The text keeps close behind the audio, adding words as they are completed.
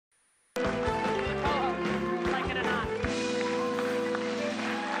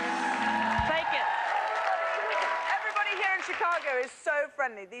is so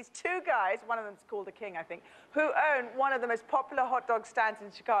friendly. These two guys, one of them's called the King, I think, who own one of the most popular hot dog stands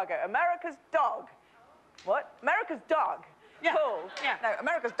in Chicago, America's Dog. What? America's Dog. Yeah. Cold. Yeah. No,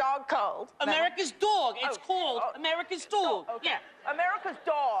 America's Dog Cold. America's Dog. It's called America's Dog. Okay. Yeah. America's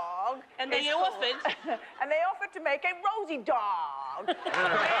Dog. And they offered. And they offered to make a Rosie dog.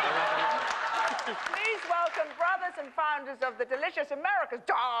 Please welcome brothers and founders of the delicious America's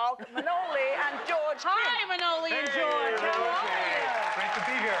Dog, Manoli and George. Hi, Manoli and George. How are you? Great to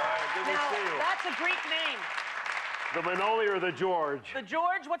be here. Good to see you. That's a Greek name. The Manoli or the George? The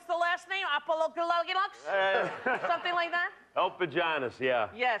George, what's the last name? Apollogalagilux? Something like that? Elpajanus, yeah.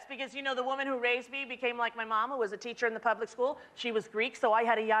 Yes, because, you know, the woman who raised me became like my mom, who was a teacher in the public school. She was Greek, so I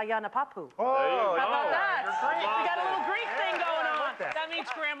had a yaya napapu. Oh, How about that? Greek. We got a little Greek thing going on. that. That means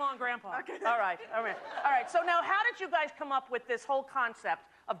grandma and grandpa. Okay. All right. So now, how did you guys come up with this whole concept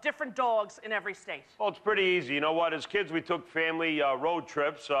of different dogs in every state? Well, it's pretty easy. You know what? As kids, we took family road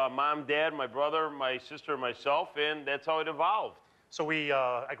trips. Mom, Dad, my brother, my sister, and myself, and that's how it evolved. So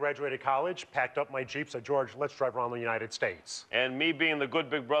I graduated college, packed up my Jeep, said, George, let's drive around the United States. And me being the good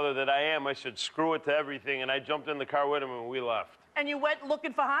big brother that I am, I said, screw it to everything, and I jumped in the car with him, and we left. And you went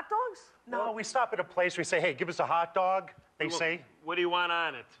looking for hot dogs? No, we stop at a place, we say, hey, give us a hot dog. They say, what do you want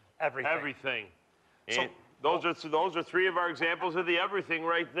on it? everything. Everything. So- And those are three of our examples of the everything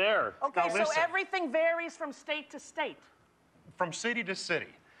right there. Okay, Now, so listen. everything varies from state to state. From city to city.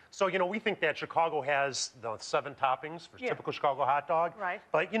 So, you know, we think that Chicago has the 7 toppings for typical Chicago hot dog. Right.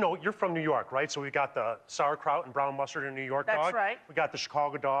 But, you know, you're from New York, right? So we got the sauerkraut and brown mustard and New York dog. That's right. We got the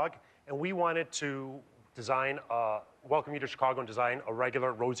Chicago dog. And we wanted to design, welcome you to Chicago and design a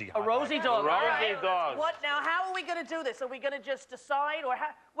regular Rosie hot A Rosie dog. A all Rosie right. dog. What now? How are we going to do this? Are we going to just decide, or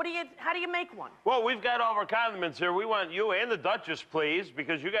how do you make one? Well, we've got all of our condiments here. We want you and the Duchess, please,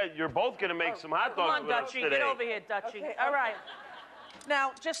 because you're both going to make some hot dogs Come on, with us Dutchie, today. get over here, Dutchie. Okay, All right.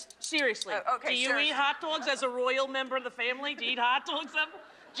 Now, just seriously, okay, do you sure. eat hot dogs as a royal member of the family? Do you eat hot dogs? Do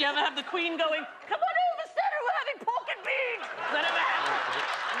you ever have the queen going, come on over, center, we're having pork and beans? Does that ever happen?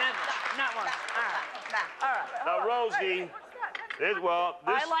 Never. Not once. All right. Now, Rosie,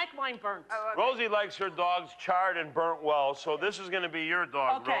 I like mine burnt. Rosie likes her dogs charred and burnt well, so this is going to be your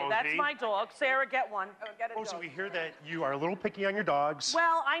dog, Okay, Rosie. that's my dog. Sarah, get one. Rosie, we hear that you are a little picky on your dogs.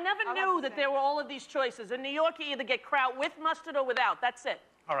 Well, I never knew that there were all of these choices. In New York, you either get kraut with mustard or without. That's it.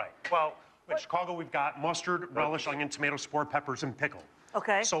 All right. Well, in Chicago, we've got mustard, relish, onion, tomato, spore, peppers, and pickle.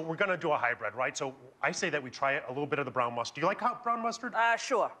 Okay. So we're going to do a hybrid, right? So I say that we try a little bit of the brown mustard. Do you like brown mustard?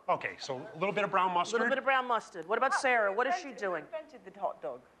 Sure. Okay, so a little bit of brown A mustard. little bit of brown mustard. What about Sarah? What is she doing? Who invented the hot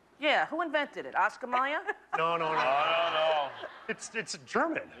dog? Yeah, who invented it? Oscar Mayer? No. No. It's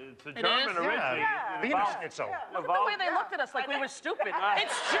German. It's a German is? original. Yeah. Wiener Schnitzel. Look at the way they looked at us like we were stupid.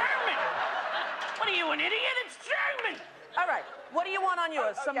 It's German! What are you, an idiot? It's German! All right, what do you want on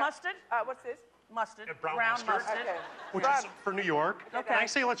yours? Some mustard? What's this? Mustard. Brown mustard. mustard. Okay. Which is for New York. Okay. And I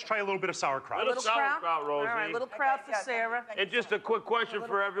say let's try a little bit of sauerkraut. Little sauerkraut, Rosie. All right, little kraut for Sarah. And just a quick question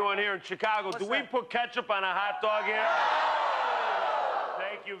for everyone here in Chicago. Do we that? put ketchup on a hot dog here?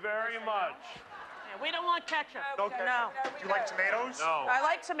 Thank you very much. Yeah, we don't want ketchup. Okay. No. Do you like tomatoes? No. I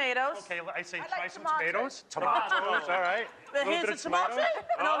like tomatoes. Okay, I say like try some tomatoes. tomatoes. Tomatoes, all right. But Little here's bit a of tomato. tomatoes.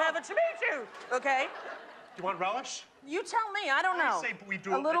 I don't have a tomato. Okay. Do you want relish? You tell me. I don't know. I say we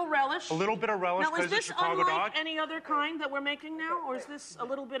do a little relish. A little bit of relish Now, is because it's this Chicago unlike dog. any other kind that we're making now, or is this a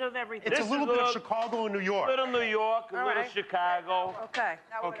little bit of everything? It's a This little is bit a of Chicago and New York. A little New York, a All little right. Chicago. Okay.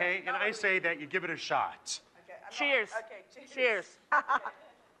 Okay, and I say that you give it a shot. Cheers. Okay, Cheers. That's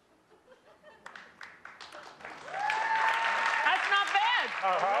not bad.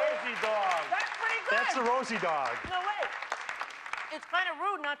 Rosie dog. That's pretty good. That's the Rosie dog. No, wait. It's kind of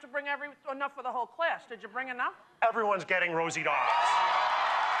rude not to bring enough for the whole class. Did you bring enough? Everyone's getting Rosie dogs.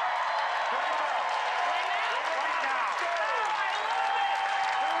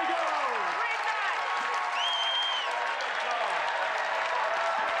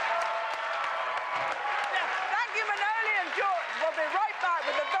 Thank you, Manoli and George. We'll be right back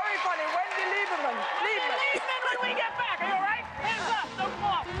with the very funny Wendy Lieberman. When we get back.